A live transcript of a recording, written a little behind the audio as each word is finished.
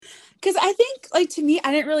Because I think, like, to me,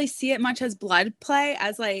 I didn't really see it much as blood play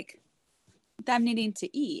as, like, them needing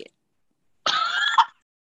to eat.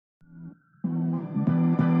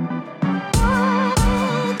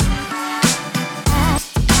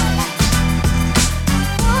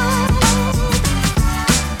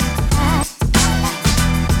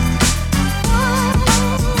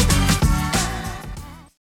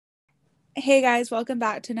 Hey guys, welcome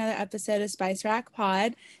back to another episode of Spice Rack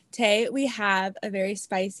Pod. Today we have a very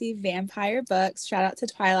spicy vampire book. Shout out to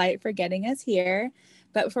Twilight for getting us here.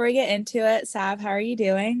 But before we get into it, Sav, how are you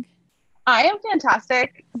doing? I am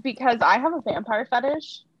fantastic because I have a vampire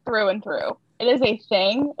fetish through and through. It is a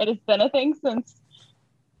thing. It has been a thing since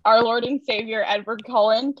our Lord and Savior Edward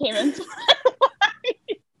Cullen came into my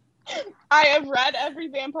life. I have read every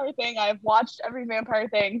vampire thing. I have watched every vampire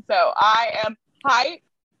thing. So I am hyped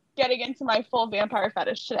getting into my full vampire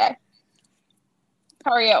fetish today.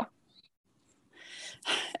 How are you?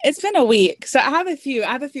 It's been a week, so I have a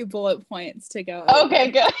few bullet points to go over.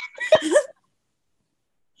 Okay, good.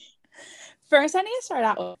 First, I need to start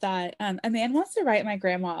out with that. A man wants to write my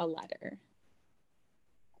grandma a letter.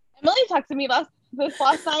 Emily texted me this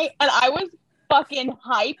last night, and I was fucking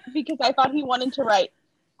hyped because I thought he wanted to write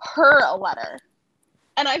her a letter.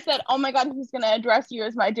 And I said, oh my God, he's going to address you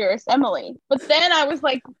as my dearest Emily. But then I was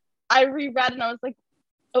like, I reread and I was like,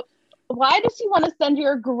 oh, why does he want to send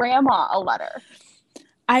your grandma a letter?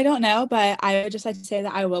 I don't know, but I would just like to say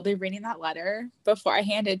that I will be reading that letter before I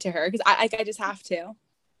hand it to her because I just have to.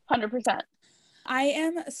 100%. I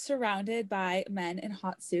am surrounded by men in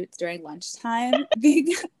hot suits during lunchtime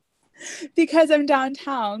because I'm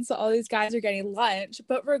downtown, so all these guys are getting lunch.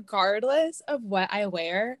 But regardless of what I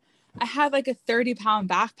wear, I have like a 30-pound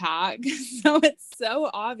backpack, so it's so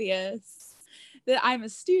obvious that I'm a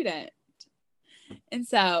student. And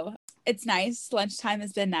so it's nice. Lunchtime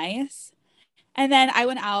has been nice. And then I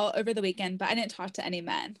went out over the weekend, but I didn't talk to any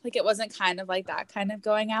men. Like, it wasn't kind of like that kind of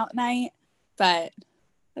going out night, but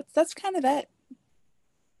that's kind of it.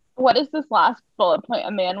 What is this last bullet point?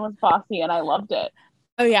 A man was bossy and I loved it.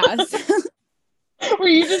 Oh, yes. Were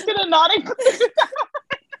you just going to not include that?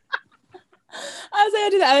 I was going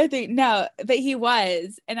to do the other thing. No, but he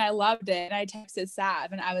was, and I loved it. And I texted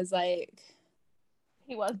Sav, and I was like,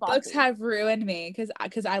 he was bossy. Books have ruined me because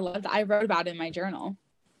I wrote about it in my journal.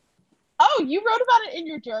 Oh, you wrote about it in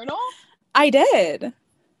your journal? I did.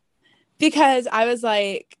 Because I was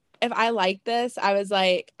like, if I like this, I was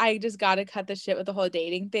like, I just got to cut the shit with the whole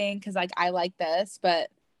dating thing because, like, I like this, but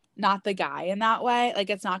not the guy in that way. Like,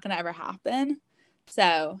 it's not going to ever happen.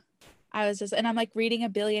 So I was just, and I'm like reading a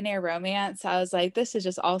billionaire romance. So I was like, this is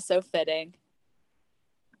just all so fitting.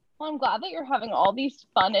 Well, I'm glad that you're having all these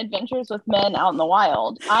fun adventures with men out in the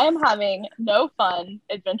wild. I am having no fun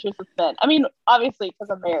adventures with men. I mean, obviously,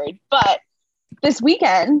 because I'm married. But this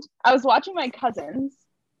weekend, I was watching my cousins,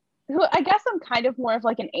 who I guess I'm kind of more of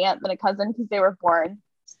like an aunt than a cousin because they were born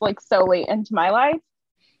like so late into my life.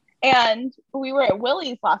 And we were at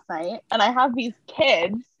Willie's last night, and I have these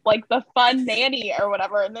kids, like the fun nanny or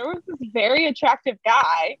whatever. And there was this very attractive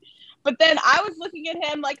guy. But then I was looking at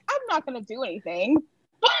him like, I'm not going to do anything.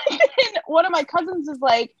 But then one of my cousins is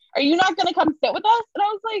like, are you not going to come sit with us? And I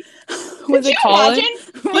was like, was it Colin?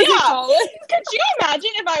 Could you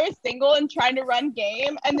imagine if I was single and trying to run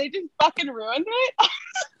game and they just fucking ruined it? I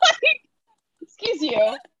was like, excuse you,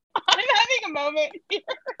 I'm having a moment here.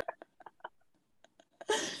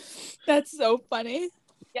 That's so funny.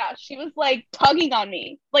 Yeah, she was like tugging on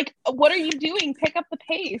me. Like, what are you doing? Pick up the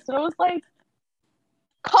pace. And I was like,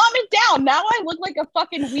 calm it down. Now I look like a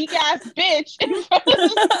fucking weak ass bitch in front of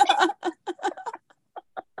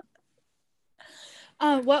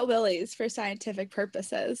this. What Willie's for scientific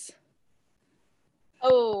purposes?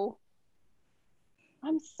 Oh,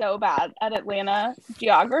 I'm so bad at Atlanta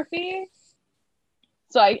geography.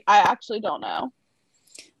 So I actually don't know.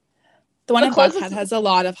 The one in Buckhead has a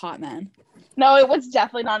lot of hot men. No, it was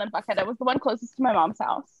definitely not in Buckhead. It was the one closest to my mom's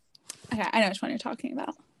house. Okay, I know which one you're talking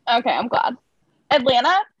about. Okay, I'm glad.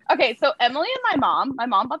 Atlanta. Okay, so Emily and my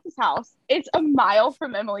mom bought this house. It's a mile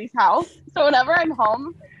from Emily's house. So whenever I'm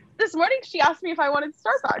home, this morning she asked me if I wanted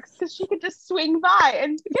Starbucks because she could just swing by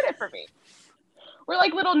and get it for me. We're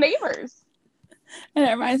like little neighbors. And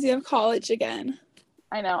it reminds me of college again.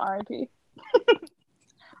 I know, R.I.P.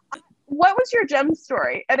 What was your gem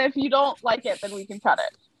story? And if you don't like it, then we can cut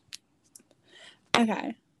it.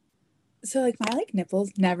 Okay. So, like, my, like,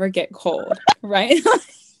 nipples never get cold, right?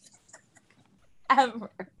 Ever.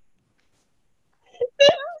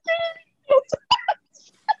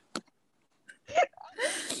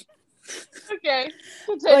 Okay.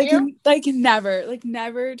 Continue. Like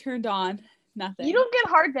never turned on. Nothing. You don't get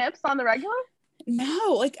hard nips on the regular?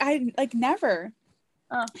 No, like I like never.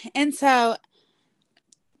 Oh. And so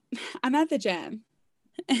I'm at the gym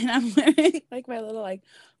and I'm wearing like my little like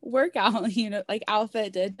workout, like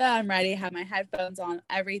outfit. I'm ready, have my headphones on,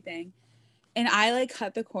 everything. And I like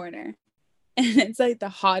cut the corner and it's like the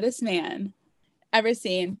hottest man ever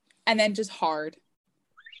seen, and then just hard.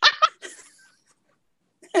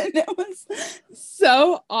 And it was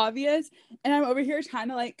so obvious. And I'm over here trying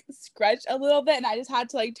to like stretch a little bit, and I just had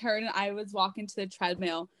to like turn, and I was walking to the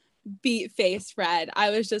treadmill, beat face red. I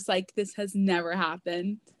was just like, this has never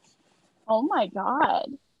happened. Oh my God.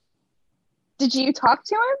 Did you talk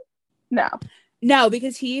to him? No,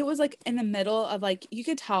 because he was like in the middle of like, you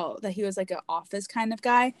could tell that he was like an office kind of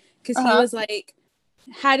guy, because he was like,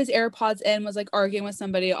 had his AirPods in, was like arguing with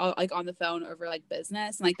somebody like on the phone over like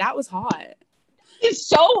business, and like that was hot. He's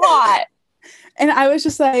so hot. And I was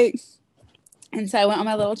just like, and so I went on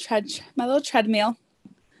my little treadmill.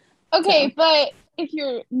 Okay, so. But if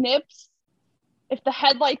your nips, if the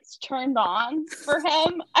headlights turned on for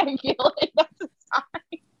him, I feel like that's a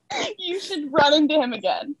sign you should run into him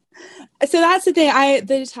again. So that's the thing.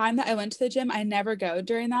 The time that I went to the gym, I never go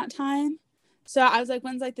during that time. So I was like,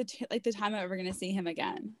 when's like the time I'm ever gonna see him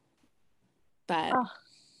again? But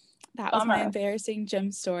that was my embarrassing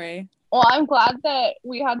gym story. Well, I'm glad that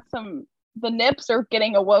we had the nips are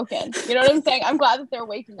getting awoken. You know what I'm saying? I'm glad that they're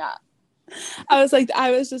waking up. I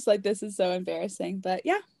was just like, this is so embarrassing. But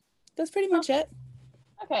yeah, that's pretty much it.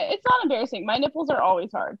 Okay, it's not embarrassing. My nipples are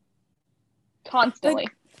always hard. Constantly.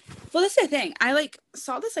 Well, that's the thing. I like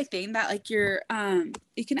saw this like thing that like you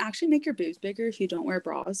can actually make your boobs bigger if you don't wear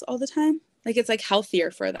bras all the time. Like it's like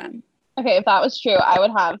healthier for them. Okay, if that was true, I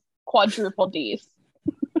would have quadruple D's.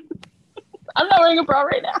 I'm not wearing a bra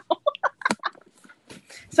right now.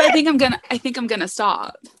 So I think I'm gonna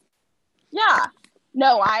stop. Yeah.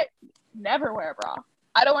 No, I never wear a bra.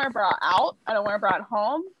 I don't wear a bra out. I don't wear a bra at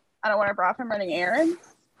home. I don't wear a bra if I'm running errands.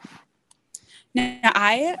 Now,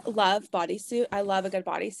 I love bodysuit. I love a good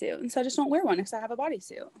bodysuit. And so I just don't wear one because I have a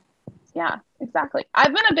bodysuit. Yeah, exactly.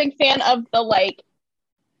 I've been a big fan of the like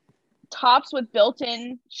tops with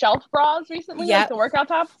built-in shelf bras recently, like the workout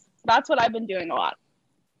tops. That's what I've been doing a lot.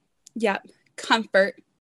 Yep. Comfort.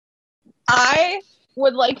 I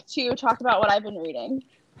would like to talk about what I've been reading.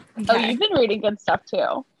 Okay. Oh, you've been reading good stuff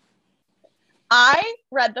too. I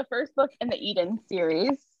read the first book in the Eden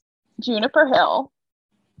series, Juniper Hill.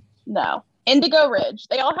 No, Indigo Ridge.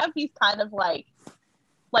 They all have these kind of like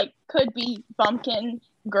could be bumpkin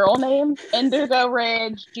girl names. Indigo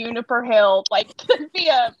Ridge, Juniper Hill, like could be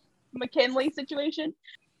a McKinley situation.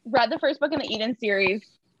 Read the first book in the Eden series,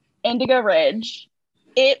 Indigo Ridge.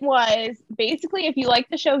 It was basically, if you like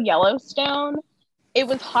the show Yellowstone, it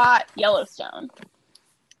was hot Yellowstone.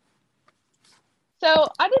 So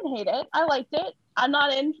I didn't hate it. I liked it. I'm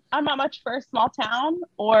not much for a small town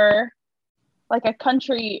or like a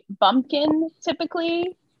country bumpkin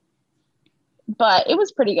typically, but it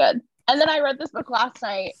was pretty good. And then I read this book last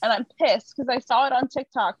night and I'm pissed because I saw it on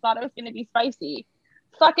TikTok, thought it was going to be spicy.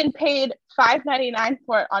 Fucking paid $5.99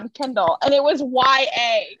 for it on Kindle and it was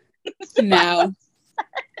YA. So no.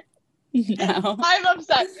 No. I'm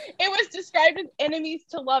upset. It was described as enemies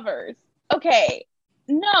to lovers. Okay.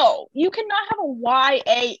 No, you cannot have a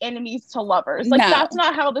YA enemies to lovers. Like, that's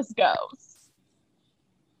not how this goes.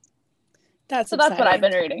 That's what I've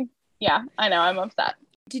been reading. Yeah, I know. I'm upset.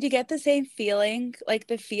 Did you get the same feeling, like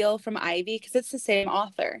the feel from Ivy? Because it's the same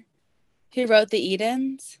author who wrote the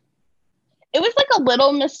Edens. It was like a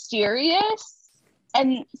little mysterious.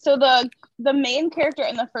 And so the main character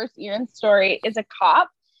in the first Eden story is a cop.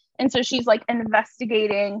 And so she's like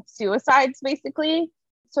investigating suicides, basically.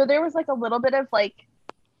 So there was like a little bit of like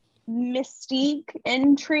mystique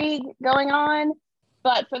intrigue going on.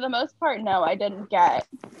 But for the most part, no, I didn't get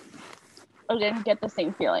the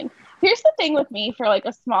same feeling. Here's the thing with me for like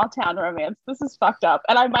a small town romance. This is fucked up.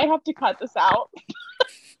 And I might have to cut this out.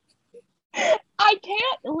 I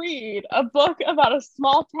can't read a book about a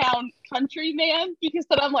small town country man because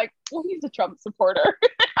then I'm like, well, he's a Trump supporter.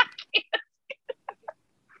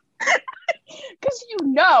 Because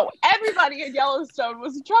everybody in Yellowstone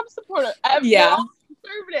was a Trump supporter. They're all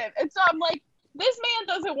conservative. And so I'm like, this man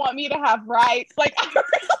doesn't want me to have rights. Like, I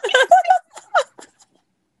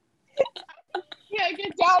can't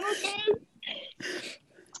get down with this.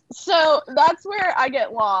 So that's where I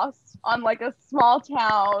get lost on like a small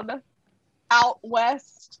town out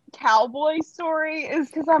west cowboy story, is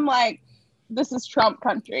because I'm like, this is Trump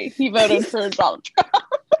country. He voted for Donald Trump.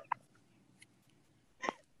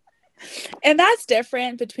 And that's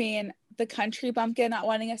different between the country bumpkin not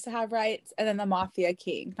wanting us to have rights and then the mafia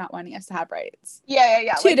king not wanting us to have rights.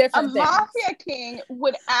 Yeah. Two different things. A mafia king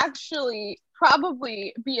would actually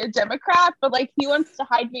probably be a Democrat, but like he wants to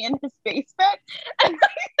hide me in his basement. And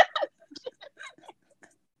like,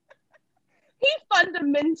 he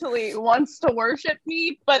fundamentally wants to worship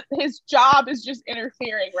me, but his job is just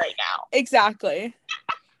interfering right now. Exactly.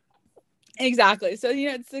 Exactly. So,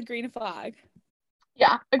 it's the green flag.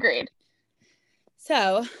 Yeah, agreed.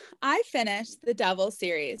 So I finished the Devil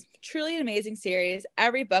series. Truly an amazing series.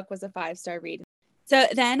 Every book was a 5-star read. So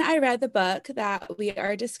then I read the book that we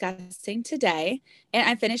are discussing today, and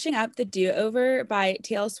I'm finishing up The Do-Over by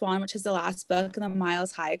T.L. Swan, which is the last book in the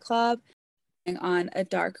Miles High Club. I'm on a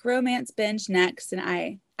dark romance binge next, and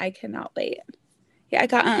I cannot wait. Yeah, I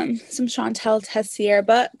got some Chantel Tessier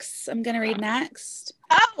books I'm gonna read next.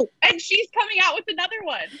 Oh, and she's coming out with another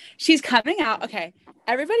one. She's coming out. Okay,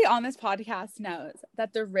 everybody on this podcast knows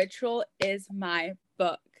that The Ritual is my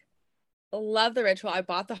book. Love The Ritual. I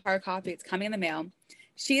bought the hard copy. It's coming in the mail.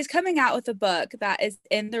 She's coming out with a book that is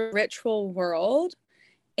in the ritual world,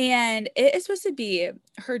 and it is supposed to be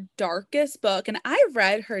her darkest book. And I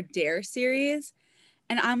read her Dare series,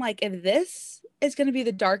 and I'm like, if this is going to be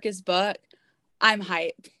the darkest book, I'm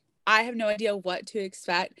hyped. I have no idea what to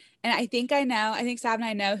expect. And I think Sav and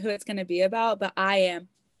I know who it's going to be about, but I am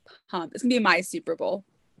pumped. It's going to be my Super Bowl.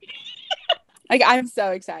 Like, I'm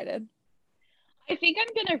so excited. I think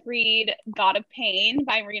I'm going to read God of Pain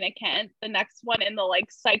by Rena Kent. The next one in the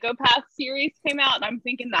like Psychopath series came out, and I'm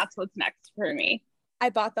thinking that's what's next for me. I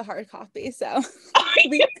bought the hard copy, so.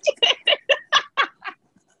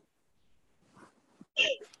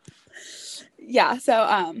 Yeah, so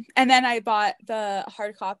and then I bought the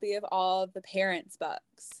hard copy of all the Parents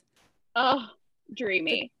books. Oh,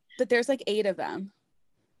 dreamy. But there's like 8 of them.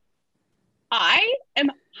 I am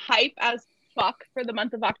hype as fuck for the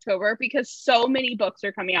month of October because so many books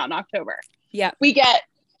are coming out in October. Yeah. We get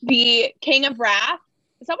the King of Wrath.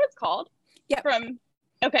 Is that what it's called? Yeah. From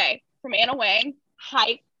Anna Wang.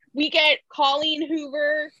 Hype. We get Colleen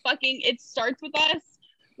Hoover fucking It Starts With Us,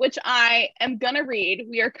 which I am gonna read.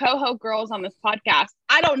 We are coho girls on this podcast.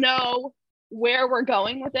 I don't know where we're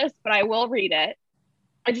going with this, but I will read it.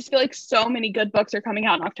 I just feel like so many good books are coming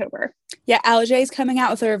out in October. Yeah, LJ's coming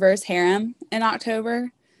out with a reverse harem in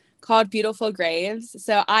October called Beautiful Graves.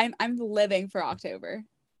 So I'm living for October.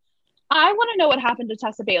 I want to know what happened to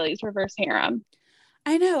Tessa Bailey's reverse harem.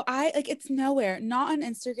 I know. It's nowhere. Not on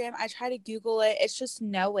Instagram. I try to Google it. It's just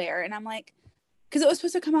nowhere. And I'm like, because it was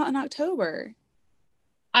supposed to come out in October.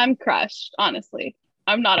 I'm crushed, honestly.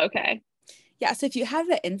 I'm not okay. Yeah, so if you have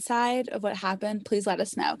the inside of what happened, please let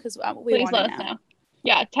us know because we want to know.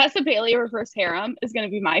 Yeah, Tessa Bailey reverse harem is going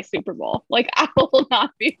to be my Super Bowl. Like, I will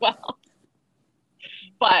not be well.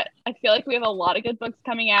 But I feel like we have a lot of good books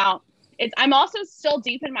coming out. I'm also still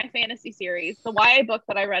deep in my fantasy series. The YA book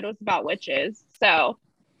that I read was about witches. So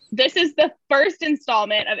this is the first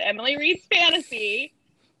installment of Emily Reed's Fantasy.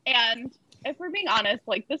 And if we're being honest,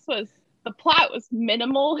 like the plot was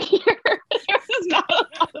minimal here. There was not a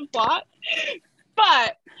lot of plot.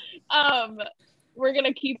 But we're going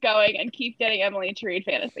to keep going and keep getting Emily to read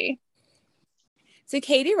fantasy. So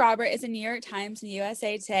Katee Robert is a New York Times and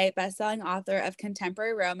USA Today bestselling author of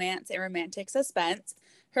contemporary romance and romantic suspense.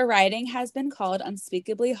 Her writing has been called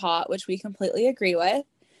unspeakably hot, which we completely agree with.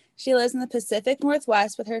 She lives in the Pacific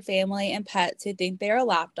Northwest with her family and pets who think they are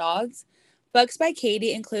lapdogs. Books by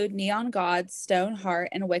Katee include Neon Gods, Stone Heart,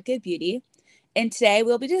 and Wicked Beauty. And today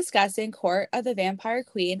we'll be discussing Court of the Vampire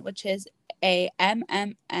Queen, which is a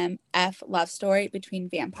MMMF love story between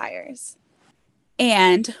vampires.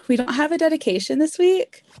 And we don't have a dedication this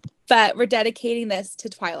week, but we're dedicating this to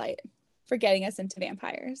Twilight for getting us into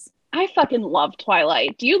vampires. I fucking love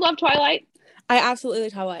Twilight. Do you love Twilight? I absolutely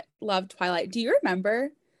love Twilight. Do you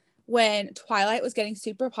remember when Twilight was getting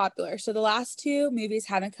super popular? So the last 2 movies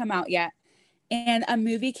haven't come out yet. And a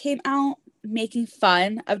movie came out making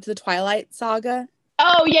fun of the Twilight saga.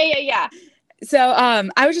 Oh, yeah. So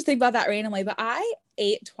I was just thinking about that randomly, but I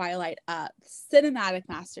ate Twilight up. Cinematic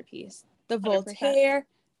masterpiece. The 100%. Voltaire,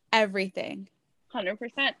 everything. 100%.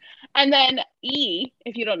 And then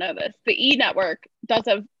if you don't know this, the E network does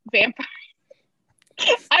a vampire.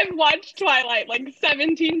 I've watched Twilight like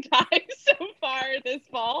 17 times so far this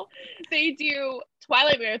fall. They do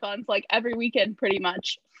Twilight marathons like every weekend pretty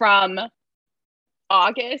much from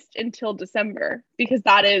August until December because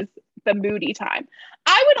that is the moody time.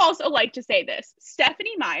 I would also like to say this.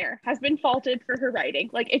 Stephenie Meyer has been faulted for her writing.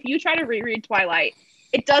 Like if you try to reread Twilight,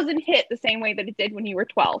 it doesn't hit the same way that it did when you were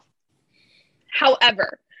 12.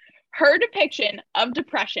 However, her depiction of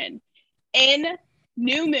depression in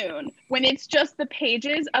New Moon, when it's just the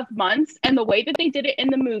pages of months and the way that they did it in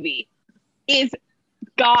the movie is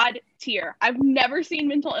God tier. I've never seen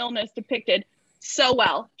mental illness depicted so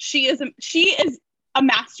well. She is a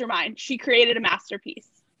mastermind. She created a masterpiece.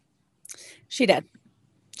 She did.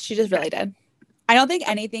 She just really did. I don't think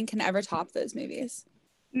anything can ever top those movies.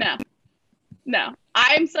 No.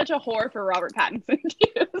 I'm such a whore for Robert Pattinson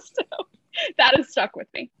too, so that has stuck with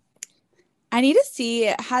me. I need to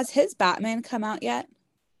see, has his Batman come out yet?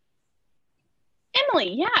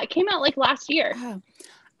 Emily, yeah, it came out like last year. Oh.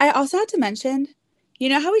 I also had to mention, you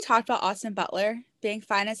know how we talked about Austin Butler being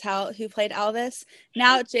fine as hell, who played Elvis?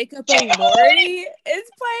 Now Jacob Elordi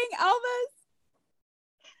is playing Elvis.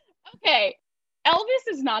 Okay, Elvis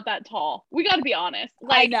is not that tall. We got to be honest.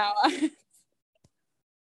 I know.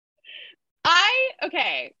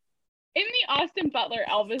 Okay. In the Austin Butler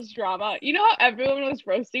Elvis drama, you know how everyone was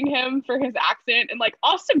roasting him for his accent, and like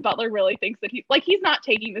Austin Butler really thinks that he's not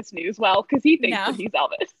taking this news well because he thinks that he's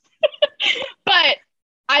Elvis. But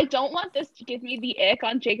I don't want this to give me the ick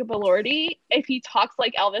on Jacob Elordi if he talks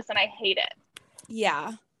like Elvis, and I hate it.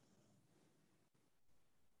 Yeah.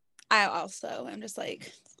 I'm just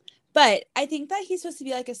like, but I think that he's supposed to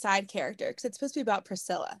be like a side character because it's supposed to be about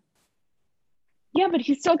Priscilla. Yeah, but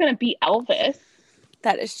he's still going to be Elvis.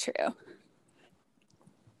 That is true.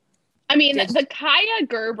 I mean, the Kaya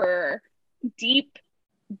Gerber deep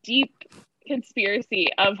conspiracy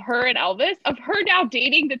of her and Elvis, of her now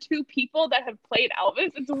dating the two people that have played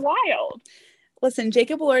Elvis, it's wild. Listen,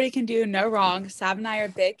 Jacob Elordi can do no wrong. Sav and I are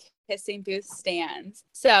big Kissing Booth stands.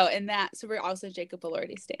 So we're also Jacob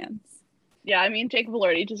Elordi stands. Yeah, I mean, Jacob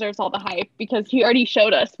Elordi deserves all the hype because he already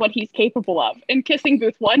showed us what he's capable of in Kissing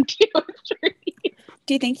Booth 1, 2, and 3.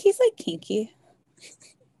 Do you think he's like kinky?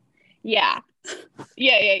 Yeah.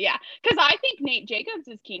 Because I think Nate Jacobs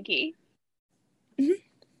is kinky. Mm-hmm.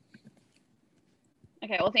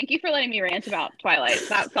 Okay, well, thank you for letting me rant about Twilight.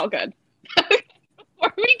 That felt good.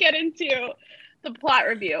 Before we get into the plot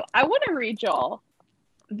review, I want to read y'all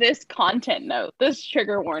this content note, this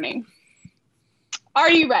trigger warning. Are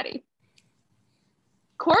you ready?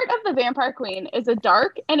 Court of the Vampire Queen is a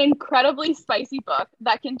dark and incredibly spicy book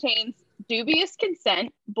that contains dubious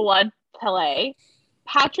consent, blood play,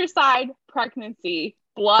 patricide, pregnancy,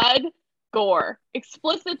 blood, gore,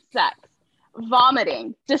 explicit sex,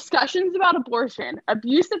 vomiting, discussions about abortion,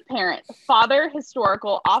 abusive parent, father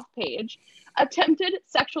historical off-page, attempted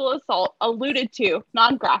sexual assault alluded to,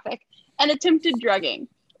 non-graphic, and attempted drugging.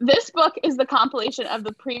 This book is the compilation of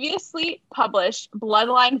the previously published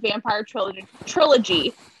Bloodline Vampire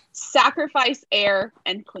trilogy, Sacrifice, Heir,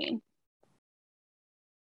 and Queen.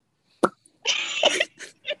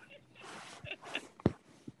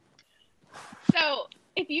 So,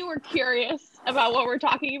 if you were curious about what we're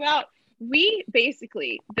talking about,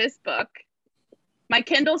 this book, my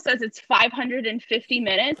Kindle says it's 550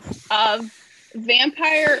 minutes of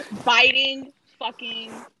vampire biting,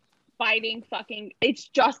 fucking. It's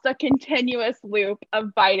just a continuous loop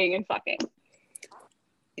of biting and fucking.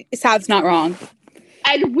 Sav's not wrong.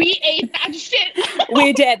 And we ate that shit.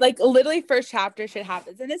 We did. Like, literally, first chapter shit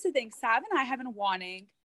happens. And it's the thing, Sav and I have been wanting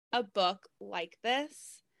a book like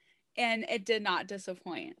this, and it did not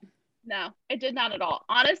disappoint. No, it did not at all.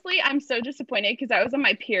 Honestly, I'm so disappointed because I was on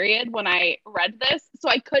my period when I read this, so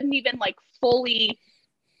I couldn't even fully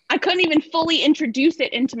introduce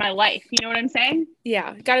it into my life. You know what I'm saying?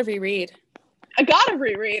 Yeah, gotta reread. I gotta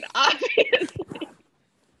reread, obviously.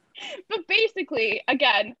 But basically,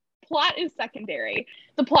 again, plot is secondary.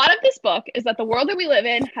 The plot of this book is that the world that we live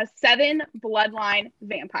in has 7 bloodline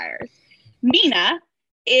vampires. Mina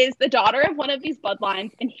is the daughter of one of these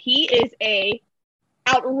bloodlines, and he is a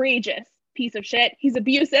outrageous piece of shit. He's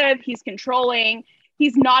abusive, he's controlling,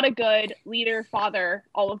 he's not a good leader, father,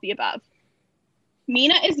 all of the above.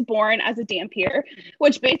 Mina is born as a Dhampir,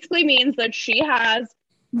 which basically means that she has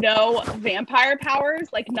no vampire powers.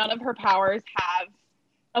 Like, none of her powers have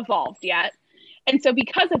evolved yet. And so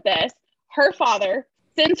because of this, her father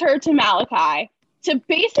sends her to Malachi to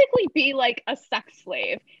basically be like a sex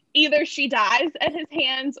slave. Either she dies at his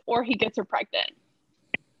hands or he gets her pregnant.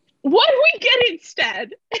 What we get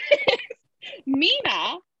instead is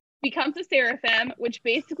Mina becomes a seraphim, which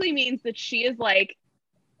basically means that she is like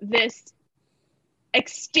this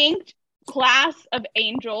extinct class of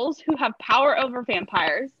angels who have power over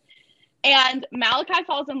vampires. And Malachi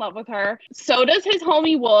falls in love with her. So does his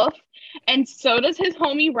homie Wolf. And so does his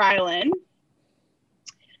homie Rylan.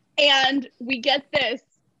 And we get this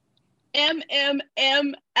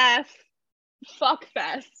MMMF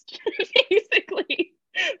fuckfest, basically,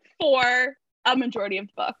 for a majority of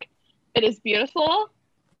the book. It is beautiful.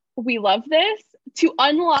 We love this. To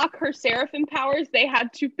unlock her seraphim powers, they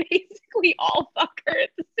had to basically all fuck her at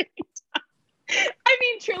the same time. I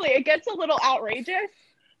mean, truly, it gets a little outrageous,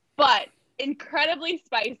 but incredibly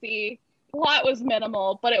spicy, plot was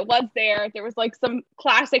minimal, but it was there. There was like some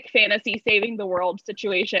classic fantasy saving the world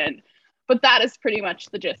situation, but that is pretty much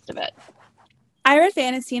the gist of it. I read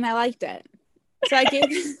fantasy and I liked it. So I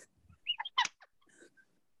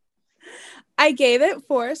gave it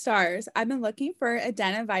 4 stars. I've been looking for a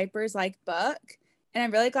Den of Vipers like book, and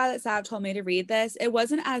I'm really glad that Sav told me to read this. It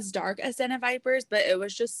wasn't as dark as Den of Vipers, but it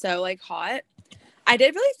was just so like hot. I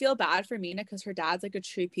did really feel bad for Mina because her dad's like a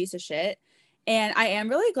true piece of shit. And I am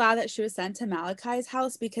really glad that she was sent to Malachi's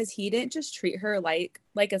house because he didn't just treat her like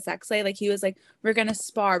a sex slave. Like he was like, we're gonna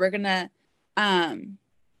spar, we're gonna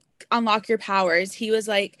unlock your powers. He was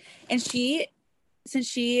like, and since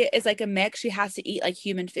she is like a mix, she has to eat like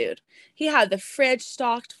human food. He had the fridge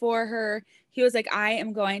stocked for her. He was like, I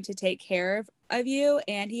am going to take care of you,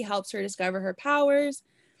 and he helps her discover her powers.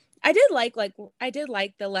 I did like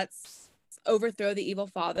the let's overthrow the evil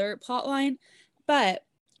father plot line, but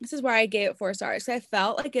this is where I gave it 4 stars. So I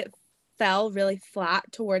felt like it fell really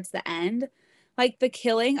flat towards the end. Like the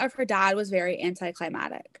killing of her dad was very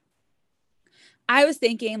anticlimactic. I was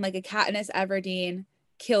thinking like a Katniss Everdeen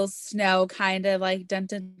kills Snow kind of like dun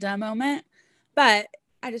dun dun moment, but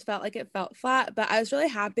I just felt like it felt flat. But I was really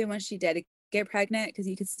happy when she did get pregnant because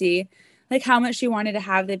you could see like how much she wanted to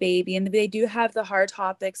have the baby, and they do have the hard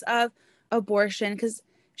topics of abortion because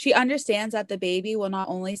she understands that the baby will not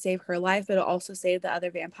only save her life but it'll also save the other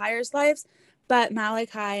vampires' lives. But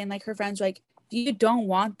Malachi and like her friends were like, if you don't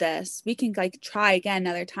want this, we can like try again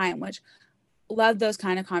another time, which loved those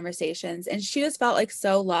kind of conversations. And she just felt like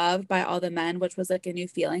so loved by all the men, which was like a new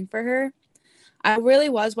feeling for her. I really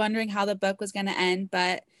was wondering how the book was going to end,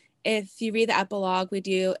 but if you read the epilogue,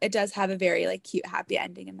 it does have a very like cute happy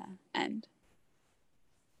ending in the end.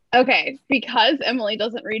 Okay, because Emily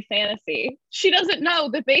doesn't read fantasy, she doesn't know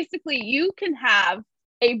that basically you can have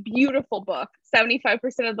a beautiful book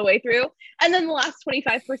 75% of the way through, and then the last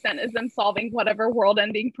 25% is them solving whatever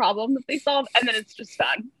world-ending problem that they solve, and then it's just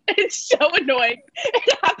fun. It's so annoying.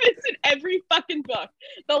 It happens in every fucking book.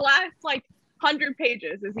 The last like 100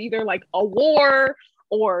 pages is either like a war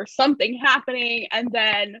or something happening, and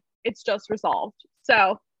then it's just resolved.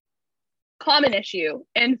 So common issue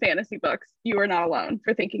in fantasy books. You are not alone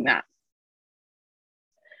for thinking that.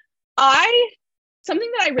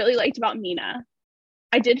 Something that I really liked about Mina,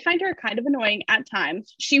 I did find her kind of annoying at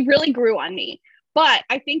times. She really grew on me, but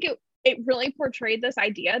I think it really portrayed this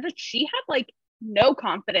idea that she had like no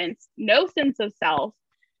confidence, no sense of self,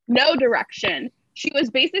 no direction. She was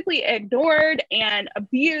basically ignored and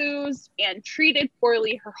abused and treated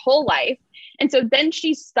poorly her whole life. And so then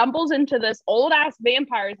she stumbles into this old ass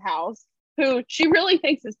vampire's house who she really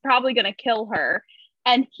thinks is probably going to kill her.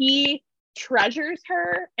 And he treasures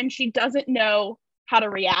her and she doesn't know how to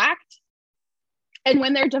react. And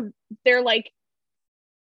when they're like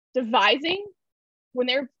devising, when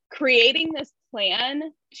they're creating this plan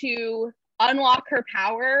to unlock her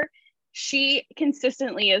power, she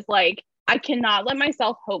consistently is like, I cannot let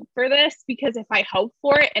myself hope for this because if I hope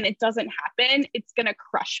for it and it doesn't happen, it's going to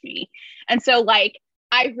crush me. And so like,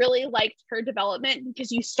 I really liked her development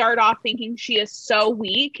because you start off thinking she is so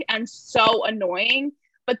weak and so annoying,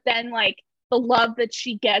 but then like the love that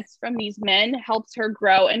she gets from these men helps her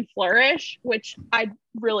grow and flourish, which I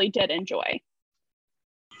really did enjoy.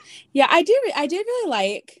 Yeah, I did really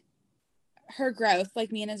like her growth,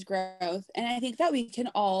 like Mina's growth. And I think that we can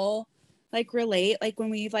all like relate, like when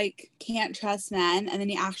we like can't trust men and then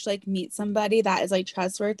you actually like meet somebody that is like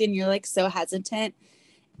trustworthy and you're like so hesitant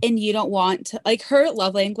and you don't want to, like her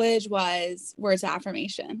love language was words of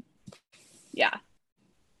affirmation. Yeah.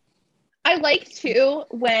 I like too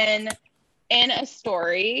when in a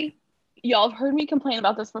story, y'all have heard me complain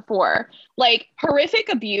about this before, like horrific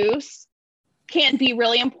abuse can be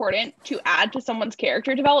really important to add to someone's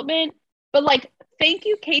character development. But like, thank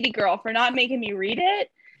you, Katee girl, for not making me read it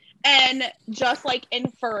and just like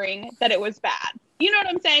inferring that it was bad. You know what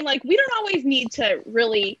I'm saying? Like, we don't always need to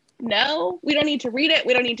really know. We don't need to read it.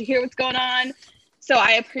 We don't need to hear what's going on. So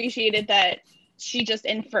I appreciated that she just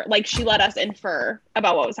she let us infer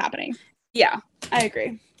about what was happening. Yeah, I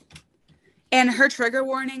agree. And her trigger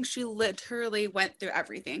warning, she literally went through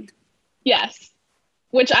everything. Yes,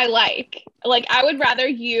 which I like. Like, I would rather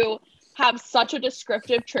you have such a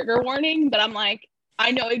descriptive trigger warning that I'm like,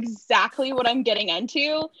 I know exactly what I'm getting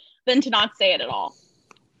into than to not say it at all.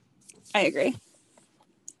 I agree.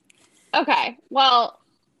 Okay, well,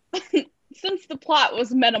 since the plot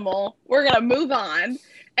was minimal, we're going to move on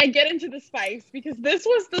and get into the spice because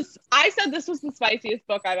I said this was the spiciest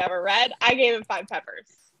book I've ever read. I gave it 5 peppers.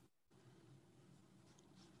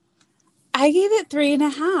 I gave it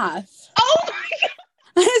 3.5. Oh my God.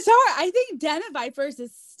 Sorry, I think Den of Vipers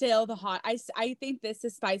is still the hot. I think this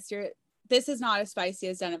is spicier this is not as spicy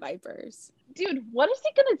as Den of Vipers. Dude, what is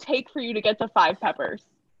it going to take for you to get to 5 peppers?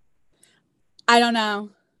 I don't know.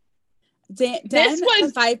 Den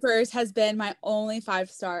of Vipers has been my only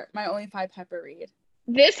 5-pepper read.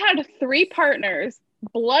 This had 3 partners,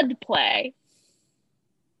 blood play.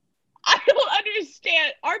 I don't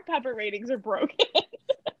understand. Our pepper ratings are broken.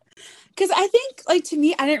 Because I think, like, to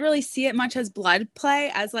me, I didn't really see it much as blood play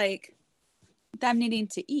as, like, them needing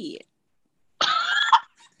to eat.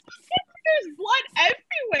 There's blood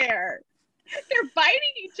everywhere. They're biting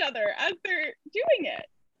each other as they're doing it.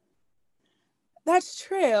 That's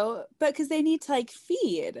true, but because they need to, like,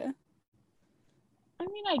 feed. I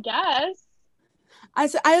mean, I guess.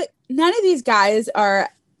 None of these guys are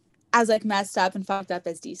as, like, messed up and fucked up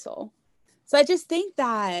as Diesel. So I just think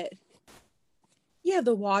that, yeah,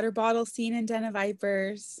 the water bottle scene in Den of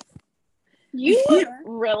Vipers. You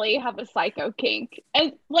really have a psycho kink.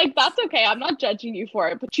 And, like, that's okay. I'm not judging you for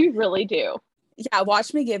it, but you really do. Yeah,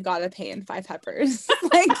 watch me give God a pain 5 peppers.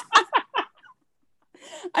 Like,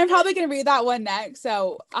 I'm probably going to read that one next,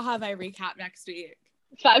 so I'll have my recap next week.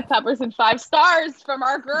 5 peppers and 5 stars from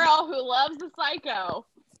our girl who loves the psycho.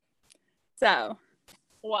 So,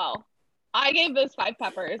 well, I gave this 5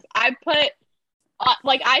 peppers. I put,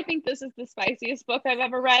 I think this is the spiciest book I've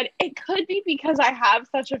ever read. It could be because I have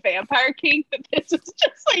such a vampire kink that this was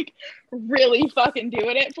just, like, really fucking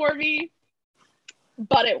doing it for me.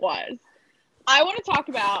 But it was. I want to talk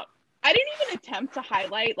about, I didn't even attempt to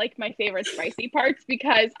highlight, like, my favorite spicy parts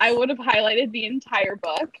because I would have highlighted the entire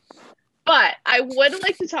book. But I would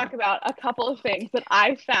like to talk about a couple of things that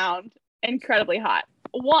I found incredibly hot.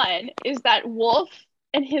 One is that Wolf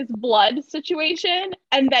and his blood situation,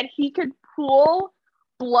 and that he could pool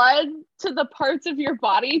blood to the parts of your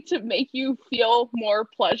body to make you feel more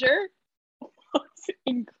pleasure, was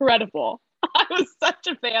incredible. I was such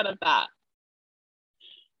a fan of that.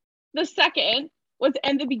 The second was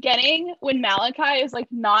in the beginning when Malachi is, like,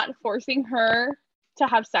 not forcing her to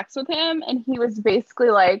have sex with him, and he was basically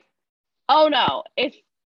like, oh no, if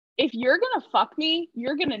you're gonna fuck me,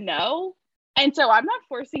 you're gonna know. And so I'm not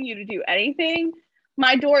forcing you to do anything.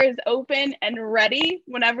 My door is open and ready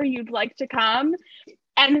whenever you'd like to come.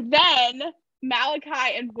 And then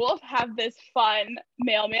Malachi and Wolf have this fun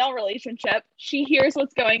male-male relationship. She hears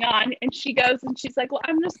what's going on and she goes and she's like, well,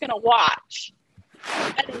 I'm just gonna watch.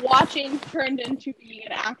 And watching turned into being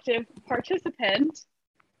an active participant.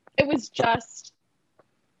 It was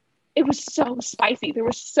so spicy. There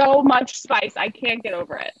was so much spice. I can't get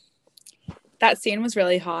over it. That scene was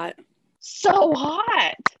really hot. So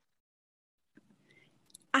hot.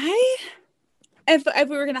 If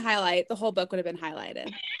we were going to highlight, the whole book would have been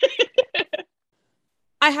highlighted.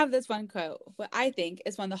 I have this one quote. What I think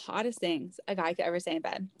is one of the hottest things a guy could ever say in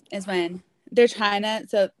bed is when they're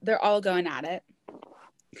all going at it.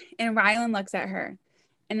 And Rylan looks at her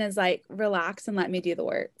and is like, relax and let me do the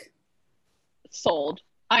work. Sold.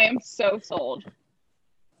 I am so sold.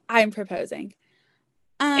 I'm proposing.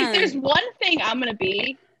 If there's one thing I'm going to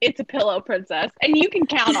be, it's a pillow princess. And you can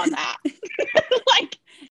count on that. Like,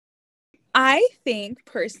 I think,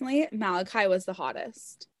 personally, Malachi was the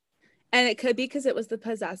hottest. And it could be because it was the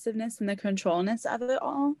possessiveness and the controlness of it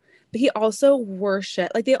all. But he also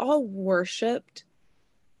worshipped, like, they all worshipped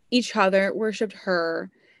each other, worshipped her.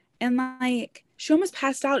 And, like, she almost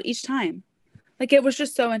passed out each time. Like, it was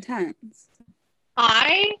just so intense.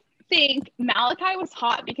 I think Malachi was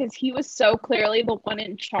hot because he was so clearly the one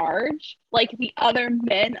in charge. Like, the other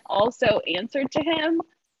men also answered to him.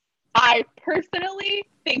 I personally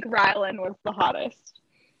think Rylan was the hottest.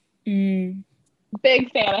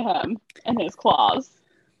 Big fan of him and his claws.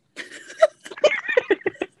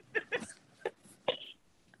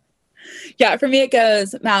 Yeah, for me it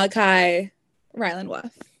goes Malachi, Rylan,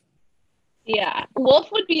 Wolf. Yeah,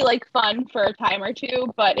 Wolf would be, like, fun for a time or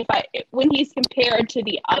two, but when he's compared to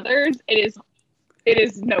the others, it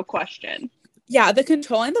is no question. Yeah, the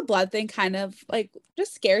controlling the blood thing kind of, like,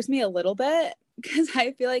 just scares me a little bit because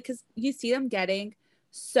I feel like because you see them getting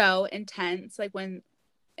so intense, like when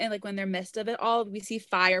they're midst of it all, we see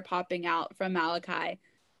fire popping out from Malachi,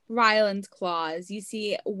 Rylan's claws. You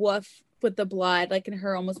see Wolf with the blood, like, in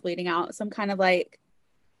her almost bleeding out. So I'm kind of like,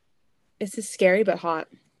 this is scary but hot.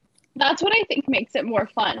 That's what I think makes it more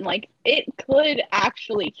fun. Like, it could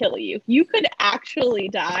actually kill you. You could actually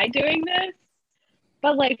die doing this.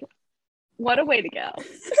 But, like, what a way to go.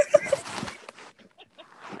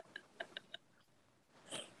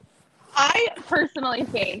 I personally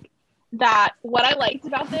think that what I liked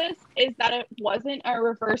about this is that it wasn't a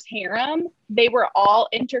reverse harem. They were all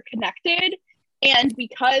interconnected. And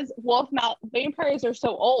because vampires are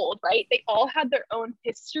so old, right? They all had their own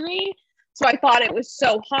history. So I thought it was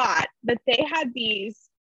so hot that they had these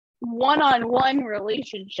one-on-one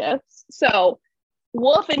relationships. So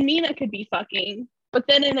Wolf and Mina could be fucking, but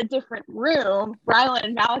then in a different room, Rylan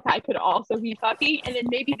and Malachi could also be fucking, and then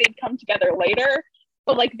maybe they'd come together later,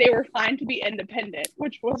 but like they were fine to be independent,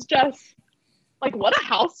 which was just like, what a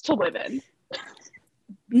house to live in.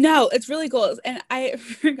 No, it's really cool. And I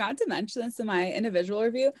forgot to mention this in my individual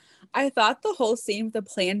review. I thought the whole scene with the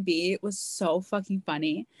Plan B was so fucking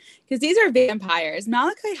funny because these are vampires.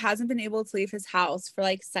 Malachi hasn't been able to leave his house for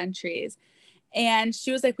like centuries. And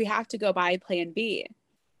she was like, we have to go buy Plan B.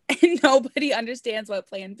 And nobody understands what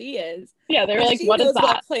Plan B is. Yeah, they're like, what is that?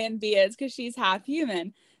 What Plan B is because she's half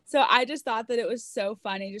human. So I just thought that it was so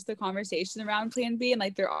funny, just the conversation around Plan B. And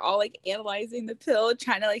like, they're all like analyzing the pill,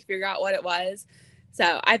 trying to like figure out what it was.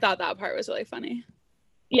 So I thought that part was really funny.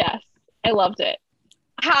 Yes, I loved it.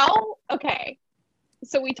 Okay.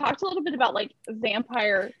 So we talked a little bit about like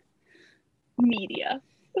vampire media,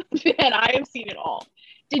 and I have seen it all.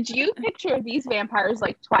 Did you picture these vampires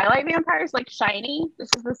like Twilight vampires, like shiny? This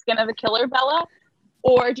is the skin of a killer, Bella?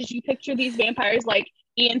 Or did you picture these vampires like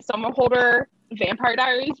Ian Somerhalder, Vampire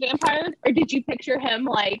Diaries vampires? Or did you picture him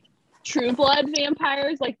like True Blood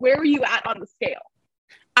vampires? Like, where were you at on the scale?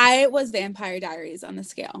 I was Vampire Diaries on the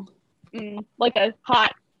scale. Like a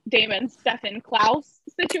hot Damon Stefan Klaus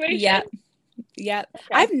situation? Yep. Okay.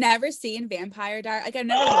 I've never seen Vampire Diaries. Like, I've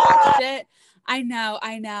never watched it. I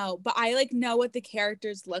know. But I, like, know what the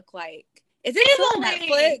characters look like. Is it still on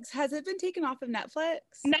Netflix? Has it been taken off of Netflix?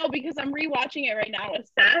 No, because I'm rewatching it right now with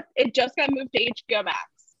Seth. It just got moved to HBO Max.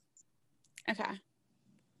 Okay.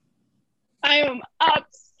 I am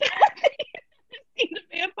upset. The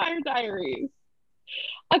Vampire Diaries.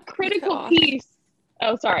 A critical piece.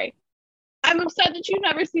 Oh, sorry. I'm upset that you've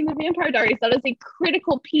never seen the Vampire Diaries. That is a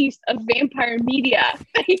critical piece of vampire media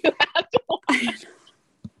that you have to watch.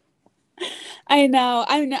 I know.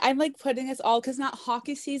 I'm like putting this all because not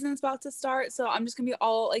hockey season's about to start, so I'm just gonna be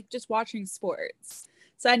all like just watching sports.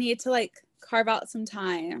 So I need to like carve out some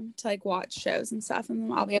time to like watch shows and stuff, and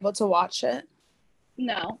then I'll be able to watch it.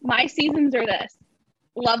 No, my seasons are this: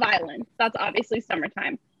 Love Island. That's obviously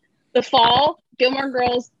summertime. The fall, Gilmore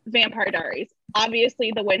Girls, Vampire Diaries.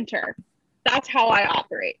 Obviously, the winter. That's how I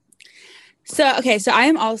operate. So I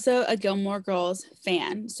am also a Gilmore Girls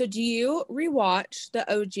fan. So do you rewatch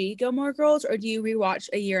the OG Gilmore Girls or do you rewatch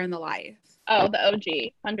A Year in the Life? Oh, the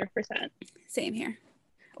OG, 100%. Same here.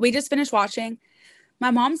 We just finished watching. My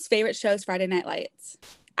mom's favorite show is Friday Night Lights.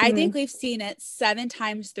 I think we've seen it 7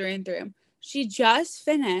 times through and through. She just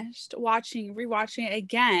finished rewatching it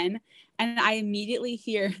again, and I immediately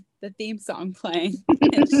hear the theme song playing,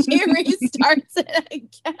 and she restarts it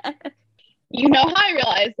again. You know how I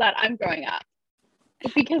realized that I'm growing up?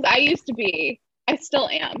 Because I still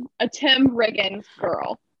am, a Tim Riggins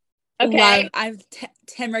girl. Okay? I've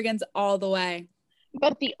Tim Riggins all the way.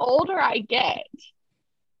 But the older I get,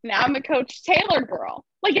 now I'm a Coach Taylor girl.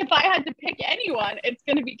 Like, if I had to pick anyone, it's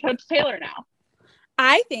going to be Coach Taylor now.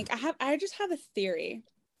 I just have a theory.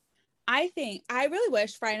 I really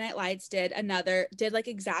wish Friday Night Lights did like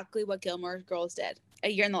exactly what Gilmore Girls did, A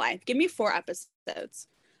Year in the Life. Give me 4 episodes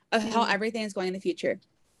of how everything is going in the future.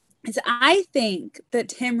 And so I think that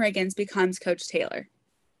Tim Riggins becomes Coach Taylor.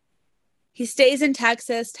 He stays in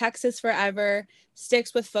Texas forever,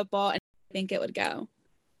 sticks with football, and I think it would go.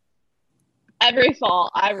 Every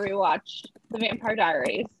fall, I rewatch the Vampire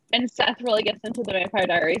Diaries, and Seth really gets into the Vampire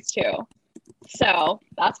Diaries too. So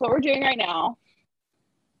that's what we're doing right now.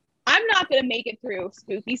 I'm not going to make it through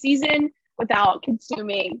spooky season without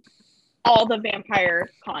consuming all the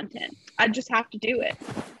vampire content. I just have to do it.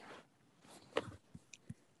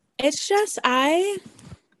 It's just, can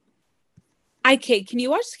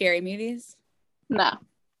you watch scary movies? No.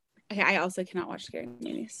 Okay, I also cannot watch scary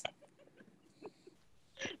movies.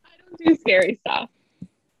 I don't do scary stuff.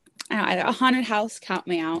 I don't either. A haunted house, count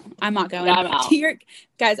me out. I'm not going. Yeah, I'm out.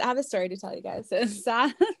 Guys, I have a story to tell you guys. So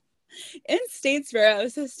in Statesboro,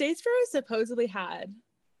 Statesboro supposedly had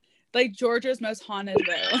like Georgia's most haunted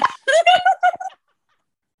road.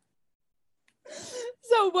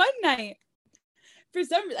 So one night, for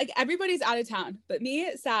some reason, like everybody's out of town, but me,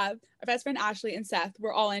 Sav, our best friend Ashley, and Seth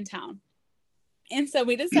were all in town. And so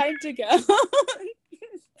we decided to go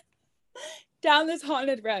down this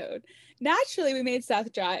haunted road. Naturally, we made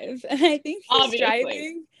Seth drive. And I think he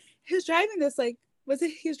was driving this, like,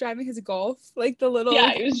 he was driving his Golf? Like the little...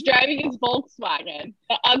 Yeah, he was driving his Volkswagen.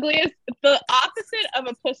 The opposite of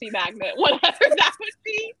a pussy magnet. Whatever that would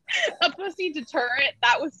be, a pussy deterrent,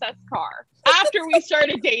 that was Seth's car. After we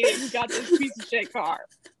started dating, we got this piece of shit car.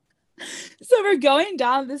 So we're going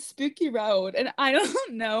down this spooky road, and I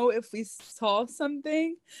don't know if we saw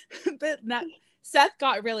something, but Seth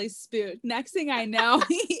got really spooked. Next thing I know,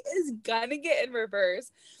 he is gonna get in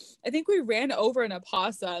reverse. I think we ran over an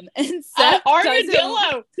opossum, and Seth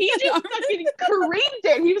armadillo. He just fucking careened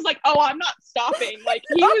it. He was like, "Oh, I'm not stopping." Like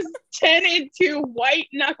he was 10 into white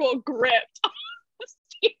knuckle gripped on the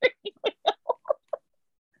steering wheel.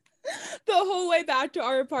 The whole way back to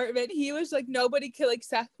our apartment, he was like, nobody could, like,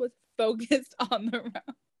 Seth was focused on the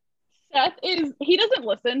road. Seth he doesn't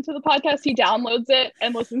listen to the podcast. He downloads it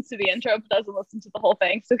and listens to the intro, but doesn't listen to the whole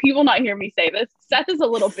thing. So he will not hear me say this. Seth is a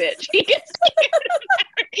little bitch. He gets scared of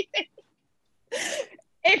everything.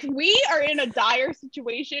 If we are in a dire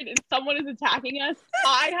situation and someone is attacking us,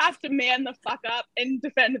 I have to man the fuck up and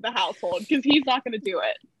defend the household because he's not going to do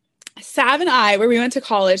it. Sav and I, where we went to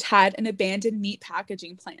college, had an abandoned meat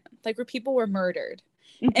packaging plant, like where people were murdered.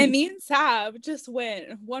 Mm-hmm. And me and Sav just went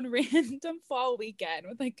one random fall weekend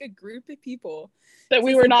with like a group of people that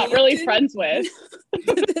we were not really friends with.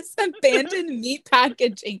 This abandoned meat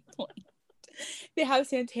packaging plant. They have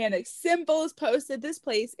satanic symbols posted. This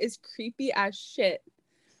place is creepy as shit.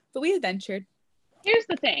 But we adventured. Here's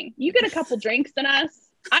the thing. You get a couple drinks than us.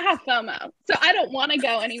 I have FOMO. So I don't want to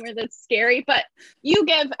go anywhere that's scary. But you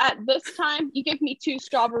give, at this time, you give me 2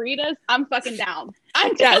 strawberries. I'm fucking down.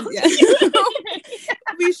 I'm down. Yeah.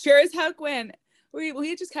 We sure as heck went.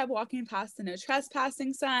 We just kept walking past the no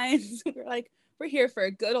trespassing signs. We're like, we're here for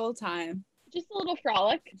a good old time. Just a little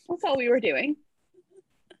frolic. That's all we were doing.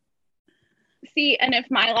 See, and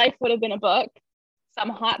if my life would have been a book, some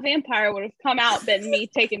hot vampire would have come out, been me,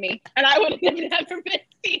 taken me, and I would have never been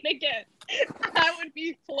seen again. I would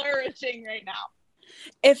be flourishing right now.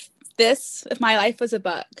 If my life was a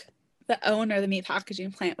book, the owner of the meat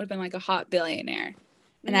packaging plant would have been like a hot billionaire,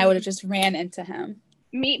 and I would have just ran into him.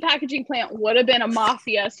 Meat packaging plant would have been a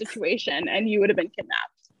mafia situation, and you would have been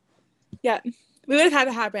kidnapped. Yeah, we would have had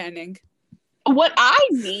a happy ending. What I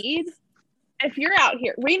need, if you're out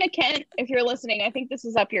here, Rena Kent, if you're listening, I think this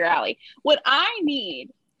is up your alley. What I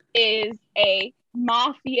need is a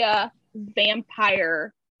mafia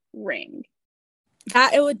vampire ring.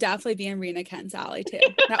 That it would definitely be in Rena Kent's alley too.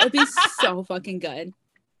 That would be so fucking good.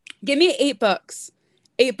 Give me 8 books.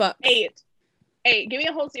 8 books. 8. Give me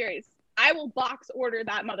a whole series. I will box order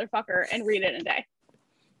that motherfucker and read it in a day.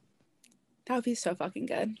 That would be so fucking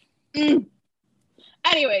good.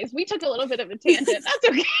 Anyways, we took a little bit of a tangent. That's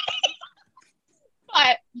okay.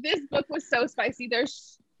 But this book was so spicy.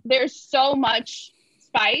 There's so much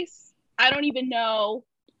spice. I don't even know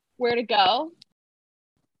where to go.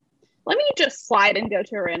 Let me just slide and go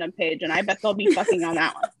to a random page, and I bet they'll be fucking on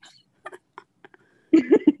that one.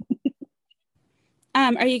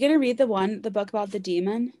 Are you gonna read the book about the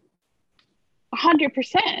demon?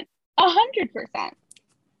 100%. 100%.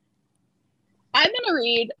 I'm gonna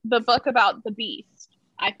read the book about the beast,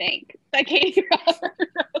 I think, that Katee wrote.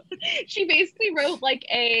 She basically wrote like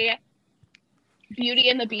a Beauty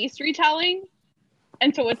and the Beast retelling.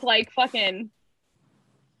 And so it's like fucking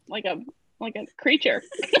like a creature.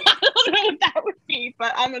 I don't know what that would be,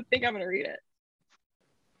 but I'm gonna read it.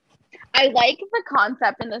 I like the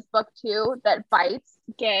concept in this book too, that bites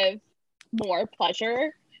give more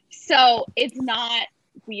pleasure. So it's not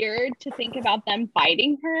weird to think about them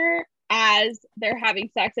biting her as they're having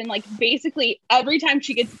sex, and like basically every time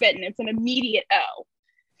she gets bitten, it's an immediate O.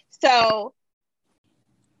 So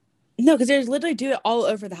no, because there's literally do it all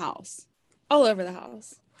over the house. All over the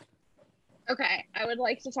house. Okay, I would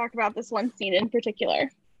like to talk about this one scene in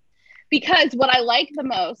particular. Because what I like the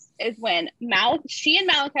most is when she and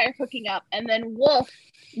Malachi are hooking up, and then Wolf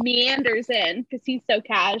meanders in because he's so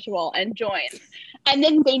casual and joins. And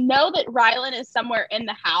then they know that Rylan is somewhere in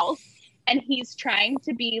the house, and he's trying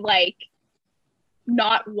to be like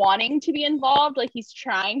not wanting to be involved. Like he's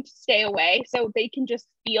trying to stay away so they can just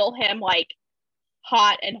feel him like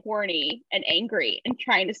hot and horny and angry and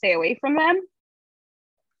trying to stay away from them.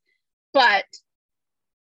 But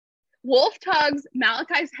Wolf tugs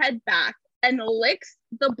Malachi's head back and licks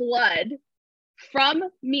the blood from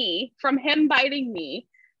him biting me,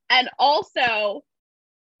 and also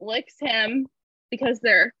licks him because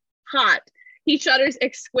they're hot. He shudders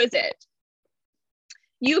exquisite.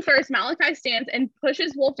 You first, Malachi stands and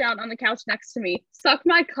pushes Wolf down on the couch next to me. Suck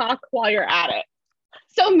my cock while you're at it.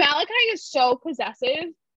 So Malachi is so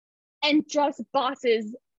possessive and just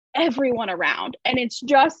bosses everyone around. And it's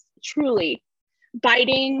just truly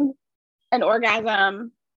biting, an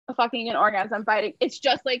orgasm, a fucking an orgasm, biting. It's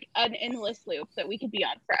just like an endless loop that we could be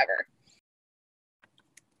on forever.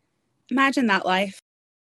 Imagine that life.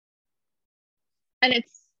 And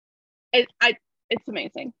it's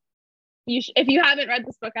amazing. if you haven't read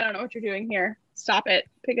this book, I don't know what you're doing here. Stop it.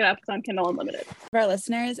 Pick it up. It's on Kindle Unlimited. For our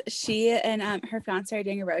listeners, she and her fiance are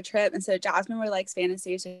doing a road trip, and so Jasmine really likes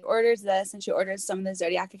fantasy. She orders this, and she orders some of the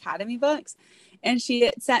Zodiac Academy books, and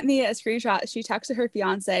she sent me a screenshot. She texted her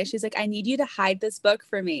fiance. She's like, "I need you to hide this book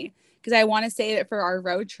for me because I want to save it for our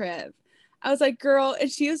road trip." I was like, "Girl,"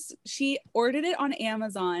 and she ordered it on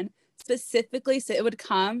Amazon specifically so it would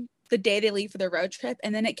come the day they leave for the road trip,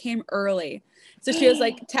 and then it came early. So she was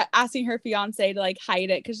like asking her fiance to like hide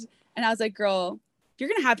it and I was like, "Girl, you're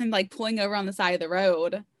gonna have him like pulling over on the side of the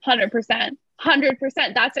road." 100%.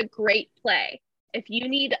 100%. That's a great play. If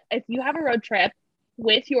you have a road trip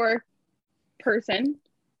with your person,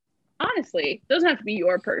 honestly, it doesn't have to be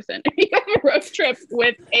your person. If you have a road trip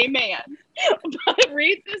with a man, but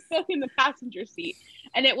read this book in the passenger seat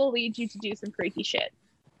and it will lead you to do some freaky shit.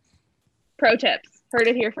 Pro tips. Heard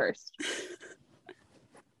it here first.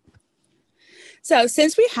 So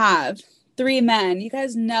since we have 3 men, you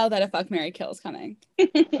guys know that a fuck, marry, kill is coming.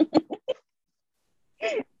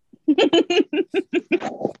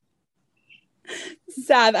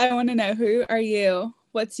 Sav, I want to know, who are you?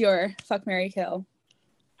 What's your fuck, marry, kill?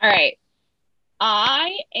 All right.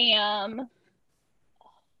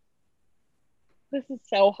 This is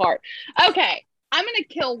so hard. Okay. I'm going to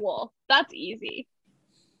kill Wolf. That's easy.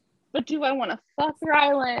 But do I want to fuck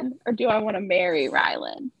Rylan or do I want to marry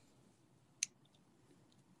Rylan?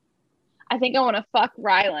 I think I want to fuck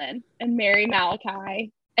Rylan and marry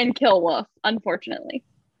Malachi and kill Wolf, unfortunately.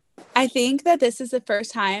 I think that this is the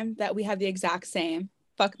first time that we have the exact same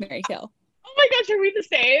fuck, marry, kill. Oh my gosh, are we the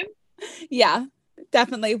same? Yeah,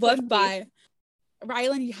 definitely. Wolf by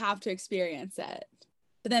Rylan, you have to experience it.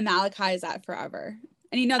 But then Malachi is that forever.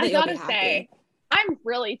 And you know that you'll be happy. I'm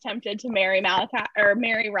really tempted to marry Malachi or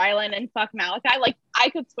marry Rylan and fuck Malachi. Like, I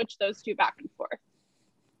could switch those two back and forth.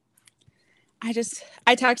 I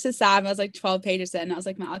texted Sam. I was like 12 pages in. And I was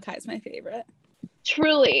like, Malachi is my favorite.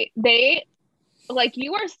 Truly.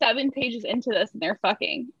 You are 7 pages into this and they're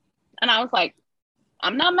fucking. And I was like,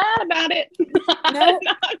 I'm not mad about it. Nope.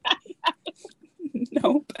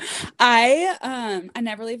 Nope. I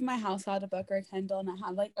never leave my house without a book or a Kindle, and I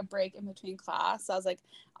had like a break in between class. So I was like,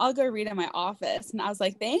 I'll go read in my office. And I was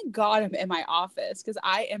like, thank God I'm in my office because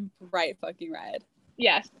I am bright fucking red.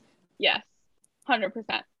 Yes.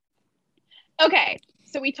 100%. Okay.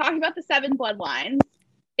 So we talked about the 7 bloodlines.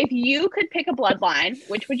 If you could pick a bloodline,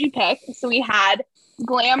 which would you pick? So we had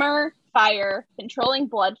glamour, fire, controlling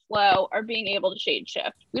blood flow, or being able to shade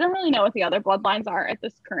shift. We don't really know what the other bloodlines are at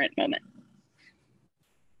this current moment.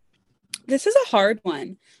 This is a hard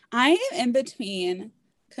one. I am in between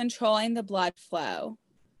controlling the blood flow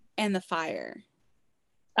and the fire.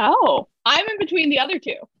 Oh, I'm in between the other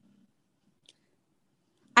two.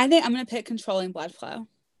 I think I'm going to pick controlling blood flow.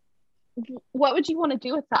 What would you want to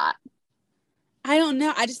do with that? I don't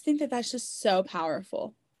know. I just think that that's just so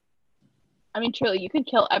powerful. I mean, truly, you could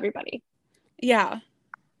kill everybody. Yeah.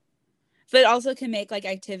 But it also can make like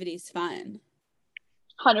activities fun.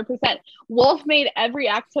 100%. Wolf made every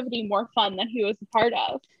activity more fun than he was a part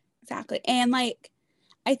of. Exactly. And like,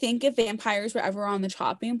 I think if vampires were ever on the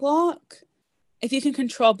chopping block, if you can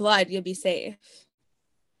control blood, you'll be safe.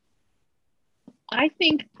 I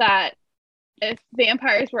think that if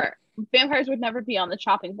vampires would never be on the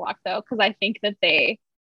chopping block though, because I think that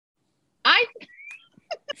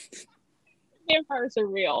vampires are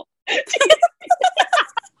real.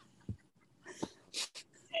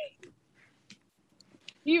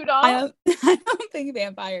 You don't? I don't think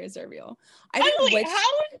vampires are real. But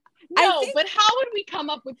how would we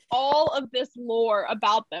come up with all of this lore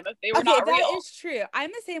about them if they were not real? That is true.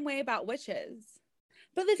 I'm the same way about witches.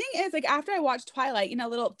 But the thing is, like, after I watched Twilight,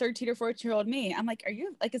 little 13 or 14-year-old me, I'm like,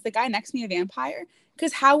 is the guy next to me a vampire?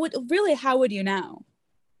 Because how would you know?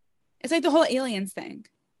 It's like the whole aliens thing.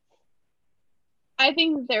 I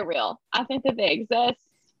think that they're real. I think that they exist.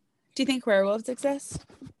 Do you think werewolves exist?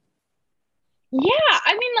 Yeah,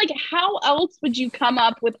 I mean, like, how else would you come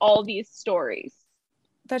up with all these stories?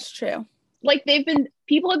 That's true. Like,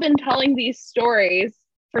 people have been telling these stories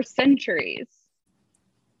for centuries.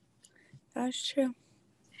 That's true.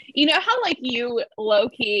 You know how, like, you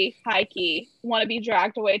low-key, high-key want to be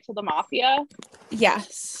dragged away to the mafia?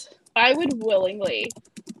 Yes. I would willingly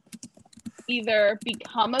either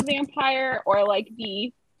become a vampire or, like,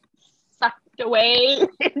 be sucked away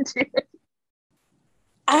into it.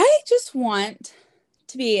 I just want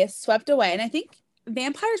to be swept away. And I think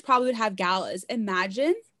vampires probably would have galas.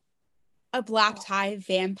 Imagine a black tie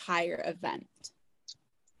vampire event.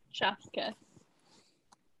 Chef's kiss.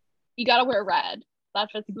 You gotta wear red.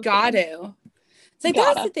 That's what's got to. It's like,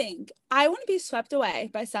 that's the thing. I want to be swept away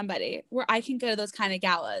by somebody where I can go to those kind of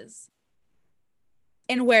galas.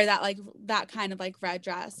 and wear that kind of like red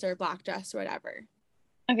dress or black dress or whatever.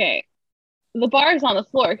 Okay. The bar is on the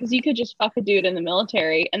floor because you could just fuck a dude in the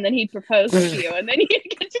military and then he'd propose to you and then you'd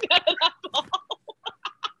get to go to that ball.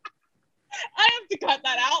 I have to cut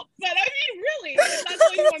that out. But I mean, really, if that's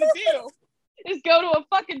all you want to do is go to a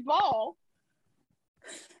fucking ball.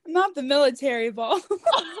 Not the military ball.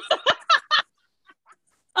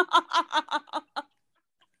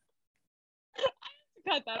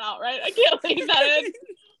 Cut that out, right? I can't leave that in.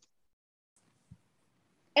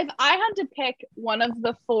 If I had to pick one of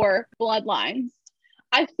the 4 bloodlines,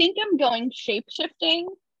 I think I'm going shape-shifting.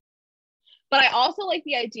 But I also like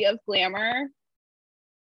the idea of glamour.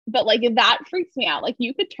 But like that freaks me out. Like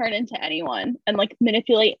you could turn into anyone and like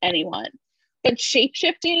manipulate anyone. But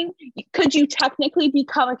shape-shifting, could you technically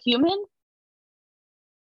become a human?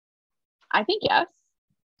 I think yes.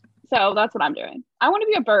 So that's what I'm doing. I want to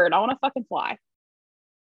be a bird. I want to fucking fly.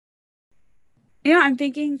 You know, I'm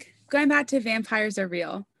thinking, going back to vampires are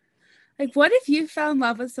real. Like, what if you fell in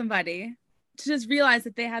love with somebody to just realize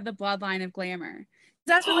that they had the bloodline of glamour?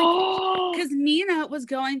 That's what, like, because Nina was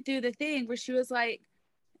going through the thing where she was like,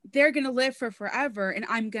 they're going to live for forever and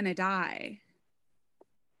I'm going to die.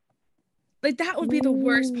 Like, that would be the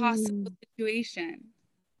worst possible situation.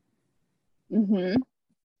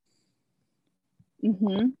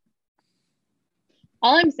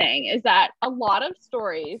 All I'm saying is that a lot of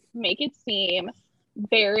stories make it seem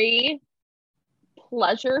very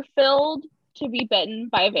pleasure-filled to be bitten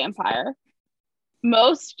by a vampire.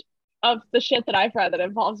 Most of the shit that I've read that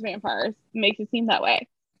involves vampires makes it seem that way.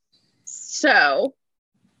 So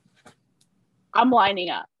I'm lining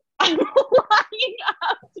up. I'm lining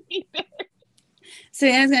up to be bitten.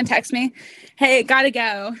 Savannah's going to text me, hey, gotta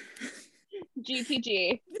go.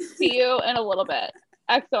 GTG. See you in a little bit.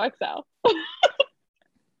 XOXO.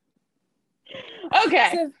 Okay.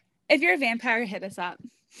 So if you're a vampire, hit us up.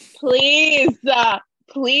 Please.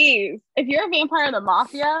 Please. If you're a vampire in the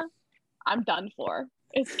mafia, I'm done for.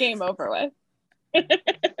 It's game over with.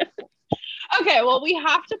 Okay, well, we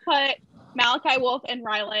have to put Malachi Wolf and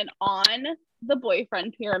Rylan on the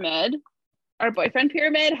boyfriend pyramid. Our boyfriend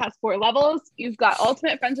pyramid has 4 levels. You've got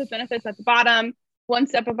ultimate friends with benefits at the bottom. 1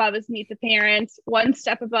 step above is meet the parents. 1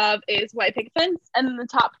 step above is white picket fence. And then the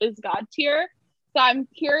top is God tier. So I'm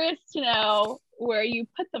curious to know where you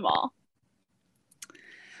put them all.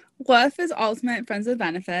 Wolf is ultimate friends with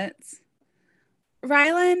benefits.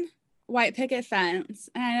 Rylan, white picket fence.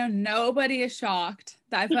 And I know nobody is shocked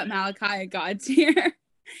that I put Malachi at God tier. If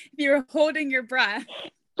you were holding your breath.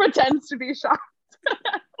 Pretends to be shocked.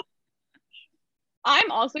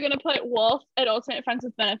 I'm also going to put Wolf at ultimate friends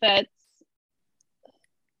with benefits.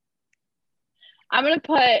 I'm going to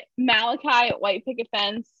put Malachi at white picket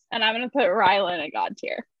fence. And I'm going to put Rylan at God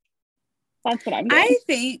tier. That's what I'm doing. I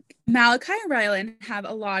think Malachi and Rylan have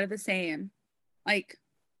a lot of the same, like,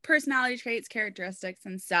 personality traits, characteristics,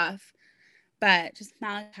 and stuff. But just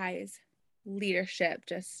Malachi's leadership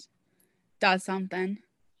just does something.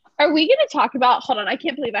 Are we going to talk about, hold on, I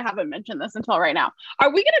can't believe I haven't mentioned this until right now. Are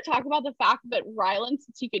we going to talk about the fact that Rylan,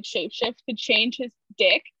 since he could shapeshift, could change his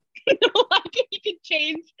dick? Like he could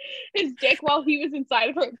change his dick while he was inside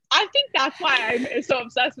of her. I think that's why I'm so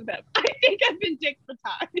obsessed with him. I think I've been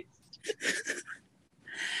dickmatized.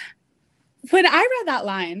 When I read that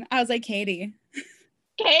line, I was like, Katee,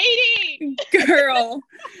 girl,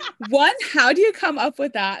 1, how do you come up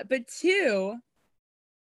with that? But 2,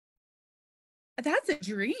 that's a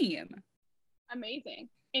dream. Amazing.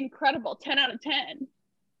 Incredible. 10 out of 10.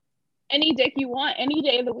 Any dick you want, any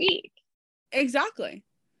day of the week. Exactly.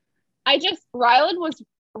 Rylan was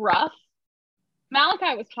rough.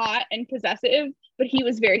 Malachi was hot and possessive, but he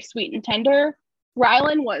was very sweet and tender.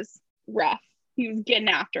 Rylan was rough. He was getting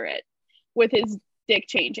after it with his dick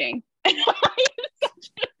changing.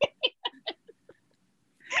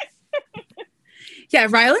 Yeah,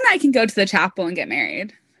 Rylan and I can go to the chapel and get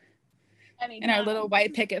married. Anytime. In our little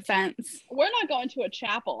white picket fence. We're not going to a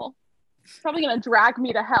chapel. It's probably going to drag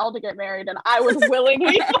me to hell to get married, and I would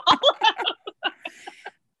willingly follow.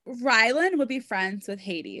 Rylan would be friends with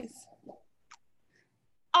Hades.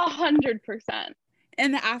 100%.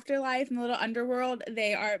 In the afterlife, in the little underworld,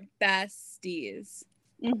 they are besties.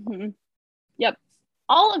 Mm-hmm. Yep.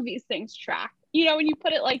 All of these things track. You know, when you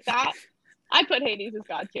put it like that, I put Hades as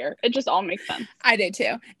God tier. It just all makes sense. I did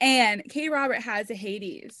too. And Kay Robert has a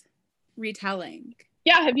Hades retelling.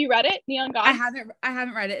 Yeah, have you read it? Neon Gods? I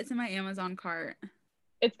haven't read it. It's in my Amazon cart.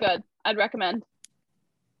 It's good. I'd recommend.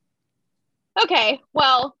 Okay,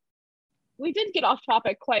 well, we did get off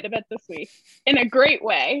topic quite a bit this week in a great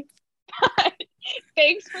way.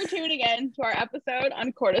 Thanks for tuning in to our episode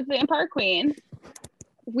on Court of the Vampire Queen.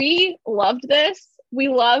 We loved this. We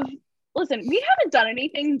love, listen, we haven't done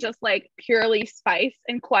anything just like purely spice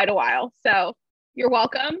in quite a while. So you're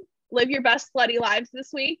welcome. Live your best slutty lives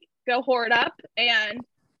this week. Go hoard up. And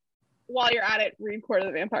while you're at it, read Court of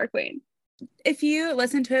the Vampire Queen. If you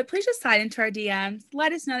listen to it, please just slide into our DMs.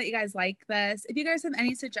 Let us know that you guys like this. If you guys have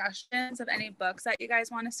any suggestions of any books that you guys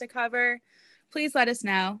want us to cover, please let us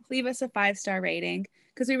know. Leave us a 5-star rating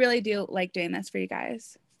because we really do like doing this for you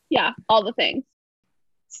guys. Yeah, all the things.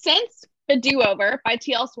 Since The Do-Over by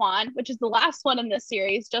T.L. Swan, which is the last one in this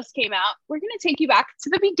series, just came out, we're going to take you back to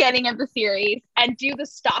the beginning of the series and do the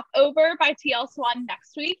Stopover by T.L. Swan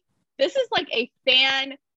next week. This is like a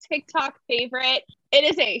fan TikTok favorite. It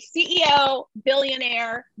is a CEO,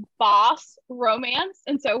 billionaire, boss romance.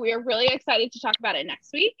 And so we are really excited to talk about it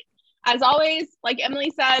next week. As always, like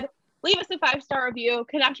Emily said, leave us a 5-star review,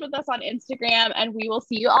 connect with us on Instagram, and we will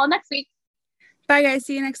see you all next week. Bye, guys.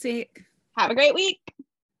 See you next week. Have a great week.